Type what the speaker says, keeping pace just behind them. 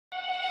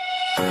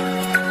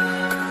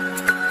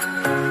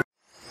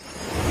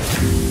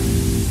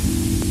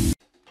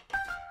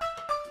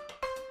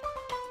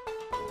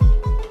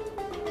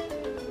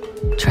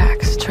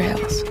Tracks,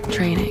 trails,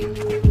 training,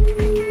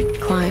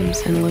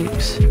 climbs and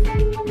loops,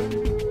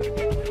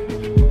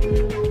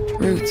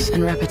 routes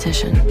and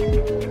repetition,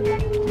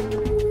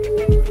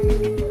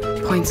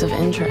 points of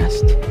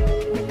interest,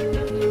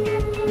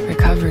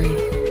 recovery,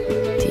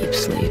 deep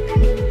sleep,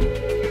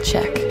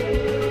 check.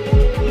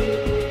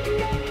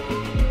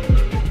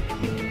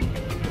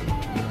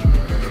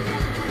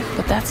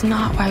 But that's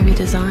not why we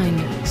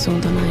designed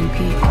Suunto 9P.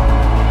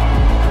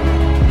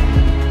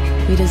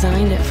 We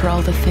designed it for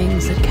all the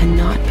things that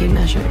cannot be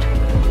measured.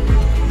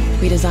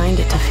 We designed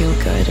it to feel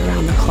good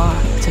around the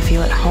clock, to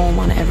feel at home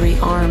on every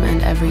arm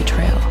and every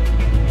trail.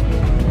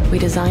 We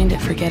designed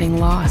it for getting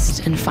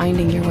lost and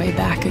finding your way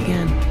back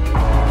again.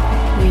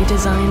 We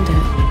designed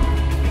it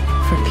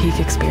for peak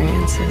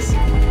experiences.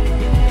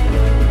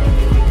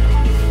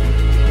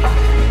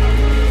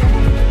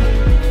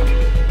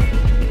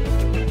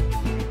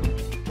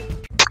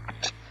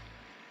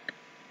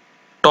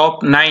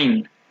 Top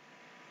 9.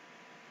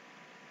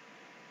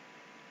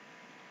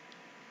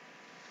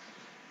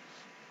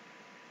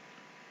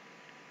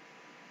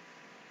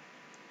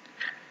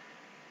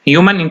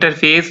 Human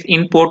interface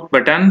input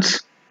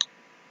buttons.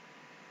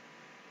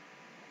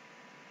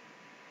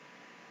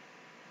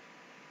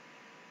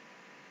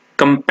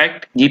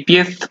 Compact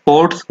GPS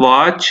sports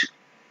watch.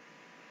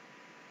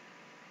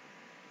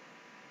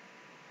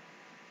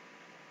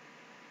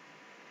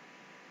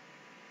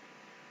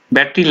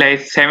 Battery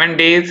life 7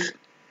 days.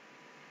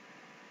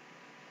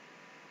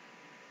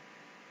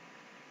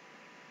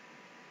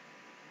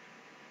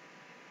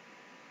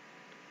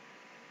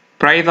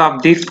 Price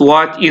of this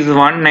watch is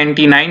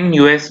 $199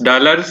 US.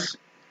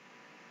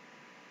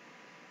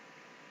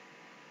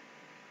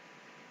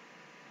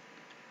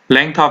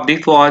 Length of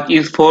this watch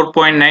is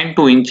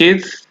 4.92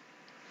 inches.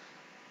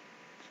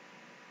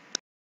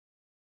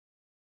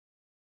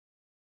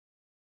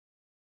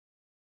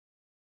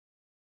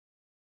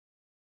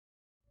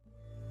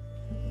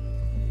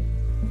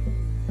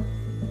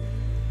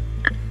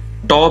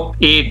 Top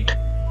 8.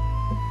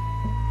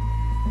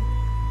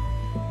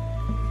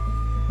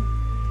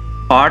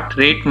 Heart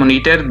rate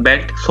monitor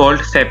belt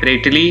sold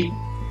separately.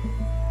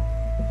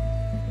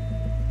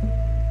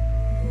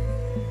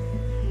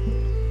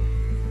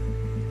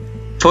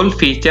 Full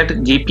featured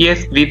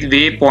GPS with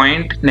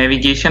waypoint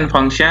navigation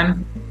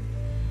function.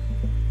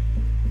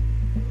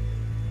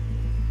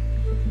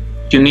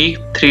 Unique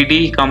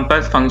 3D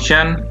compass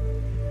function.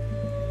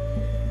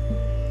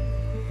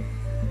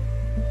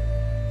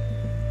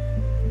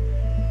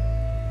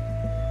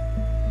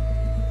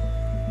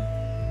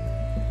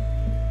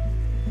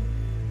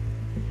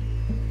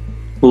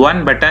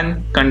 One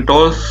button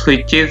controls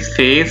switches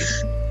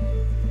face.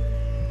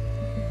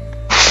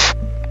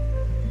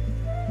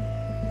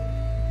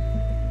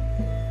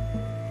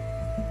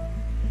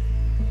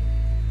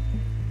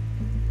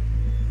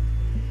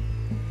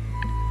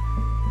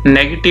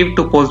 Negative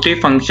to positive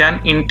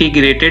function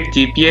integrated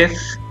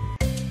GPS.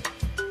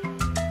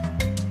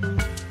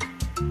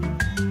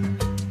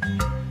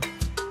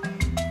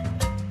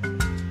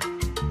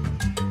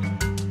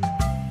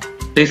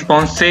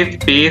 Responsive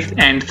pace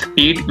and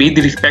speed with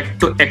respect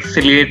to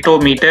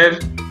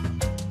accelerometer.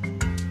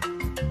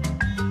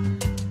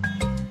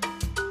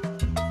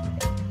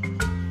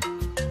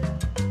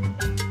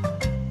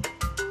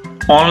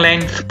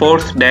 Online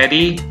sports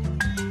diary.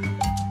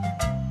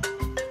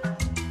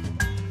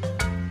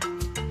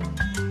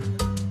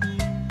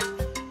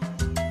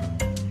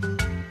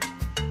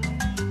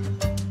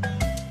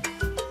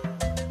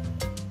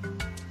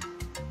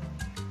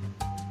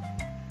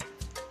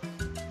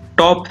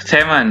 Top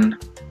 7.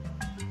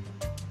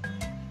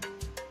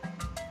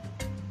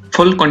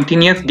 Full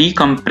continuous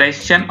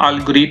decompression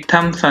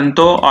algorithm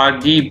Suunto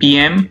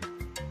RGBM.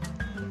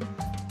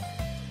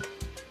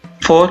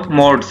 4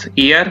 modes: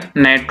 air,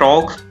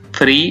 nitrox,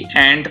 free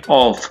and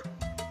off.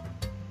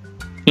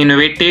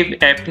 Innovative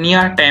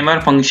apnea timer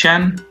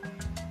function.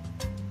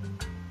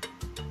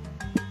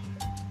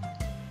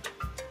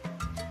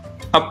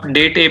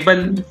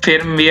 Updatable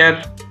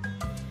firmware.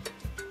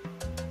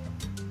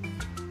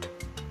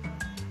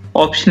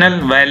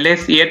 Optional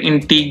wireless air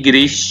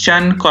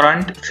integration,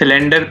 current,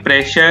 cylinder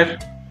pressure.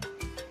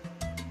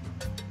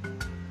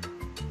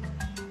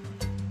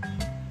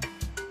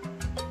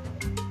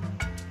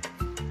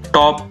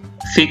 Top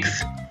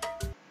 6.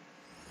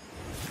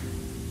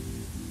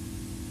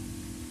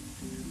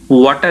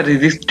 Water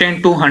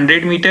resistant to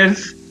 100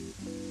 meters.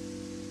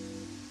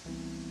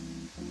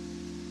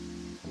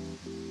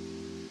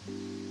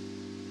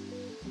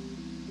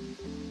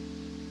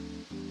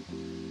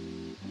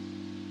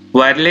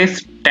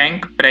 Wireless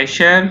tank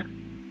pressure.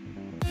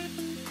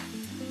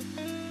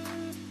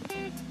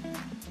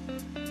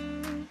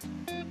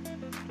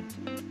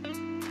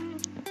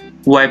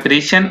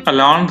 Vibration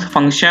alarms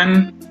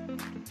function.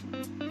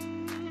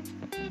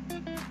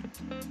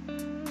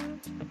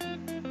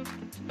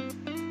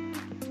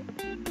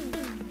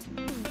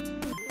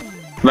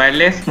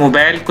 Wireless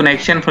mobile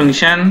connection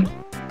function.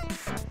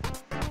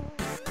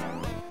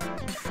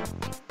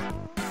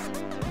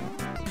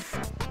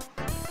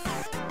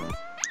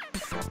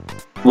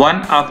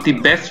 One of the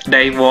best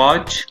dive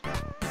watch.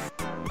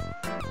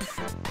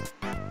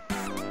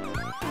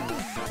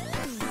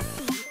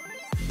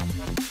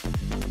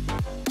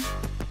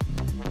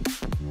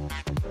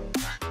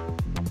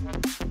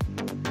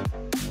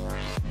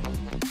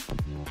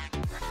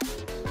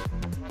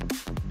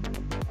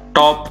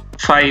 Top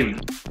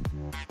 5.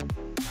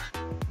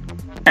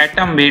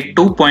 Atom weight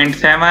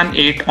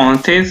 2.78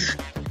 ounces.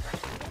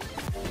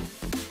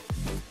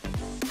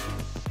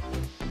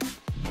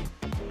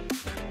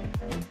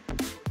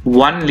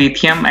 One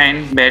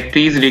lithium-ion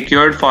battery is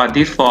required for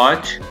this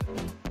watch.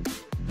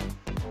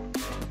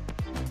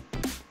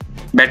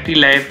 Battery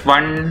life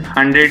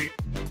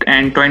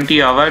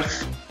 120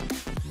 hours.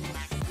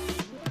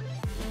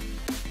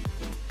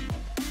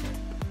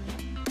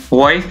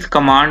 Voice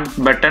command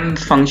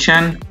buttons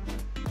function.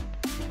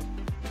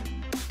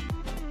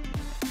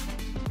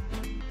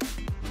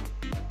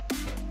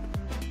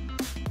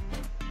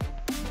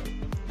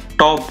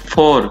 Top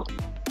 4.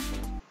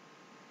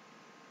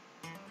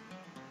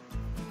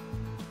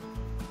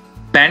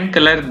 Band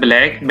color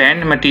black,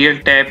 band material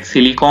type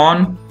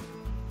silicone.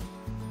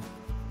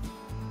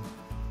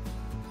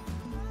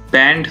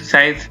 Band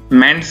size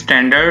men's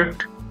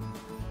standard.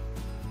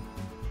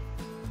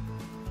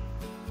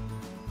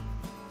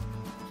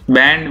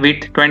 Band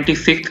width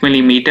 26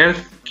 mm.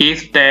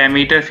 Case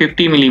diameter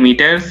 50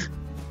 mm.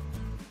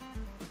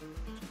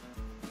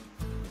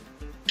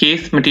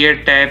 Case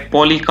material type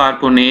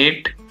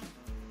polycarbonate.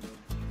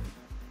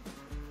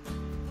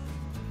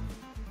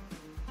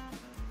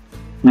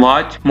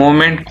 Watch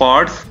movement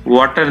chords.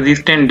 Water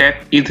resistant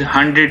depth is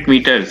 100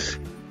 meters.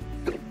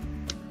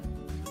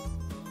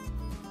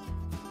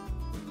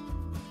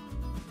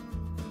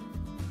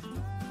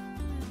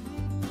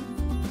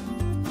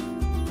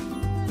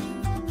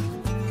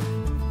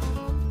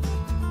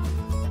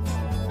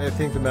 I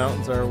think the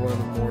mountains are one of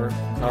the more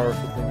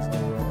powerful things in the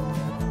world.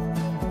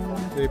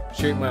 They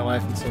shape my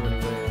life in so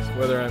many ways.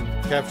 Whether I'm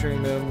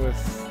capturing them with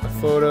a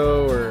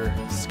photo or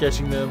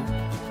sketching them,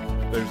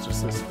 there's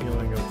just this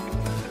feeling of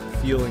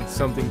feeling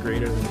something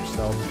greater than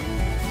yourself.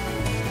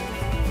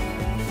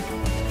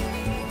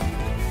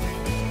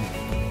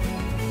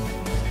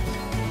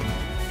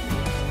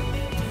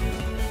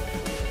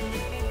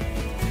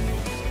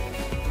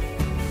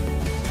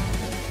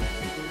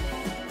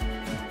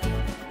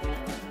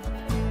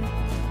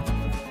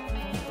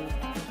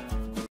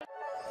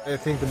 I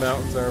think the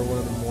mountains are one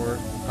of the more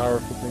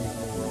powerful things in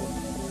the world.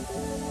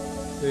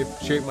 They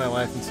shape my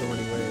life in so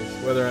many ways.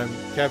 Whether I'm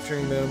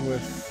capturing them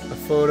with a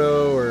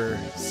photo or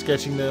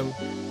sketching them,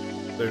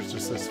 there's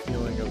just this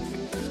feeling of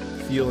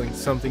feeling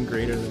something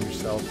greater than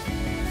yourself.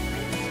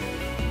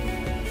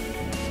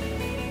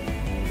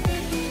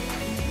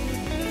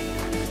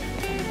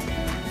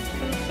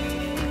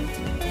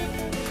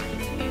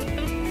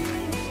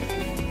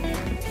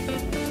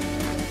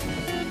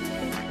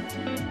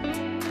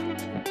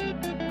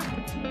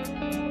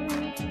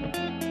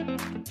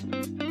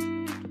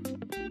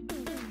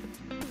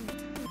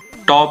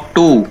 Top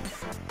 2.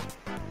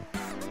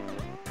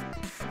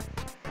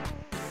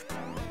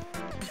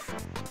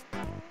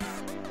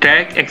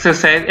 Track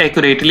exercise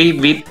accurately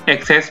with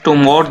access to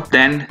more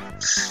than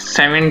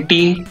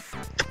 70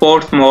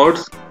 sports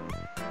modes.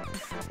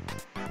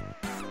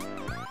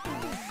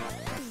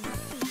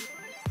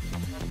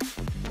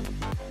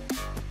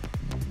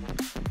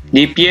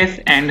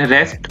 GPS and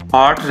rest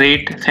heart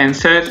rate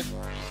sensor.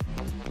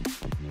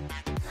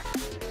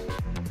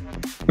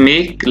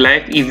 Make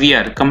life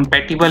easier.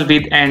 Compatible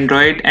with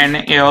Android and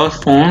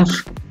iOS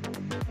phones.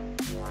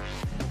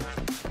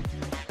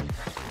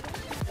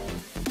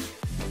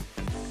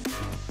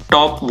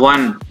 Top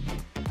 1.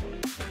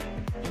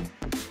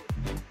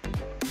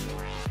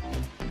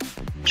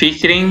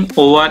 Featuring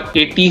over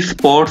 80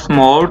 sports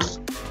modes.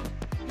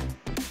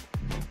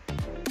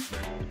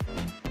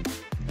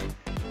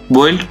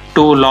 Built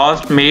to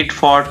last, made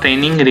for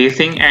training,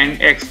 racing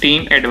and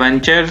extreme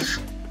adventures.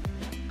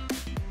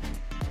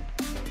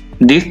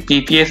 This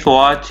GPS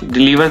watch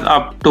delivers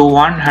up to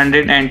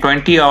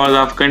 120 hours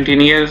of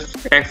continuous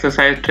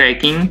exercise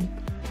tracking,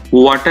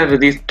 water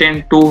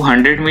resistant to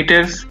 100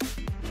 meters.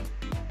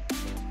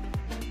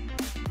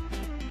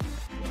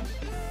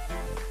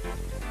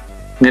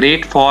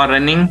 Great for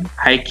running,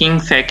 hiking,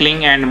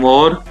 cycling and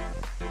more.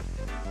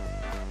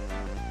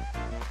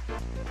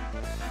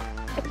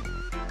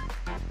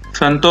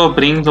 Suunto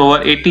brings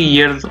over 80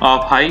 years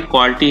of high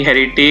quality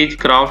heritage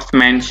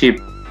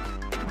craftsmanship.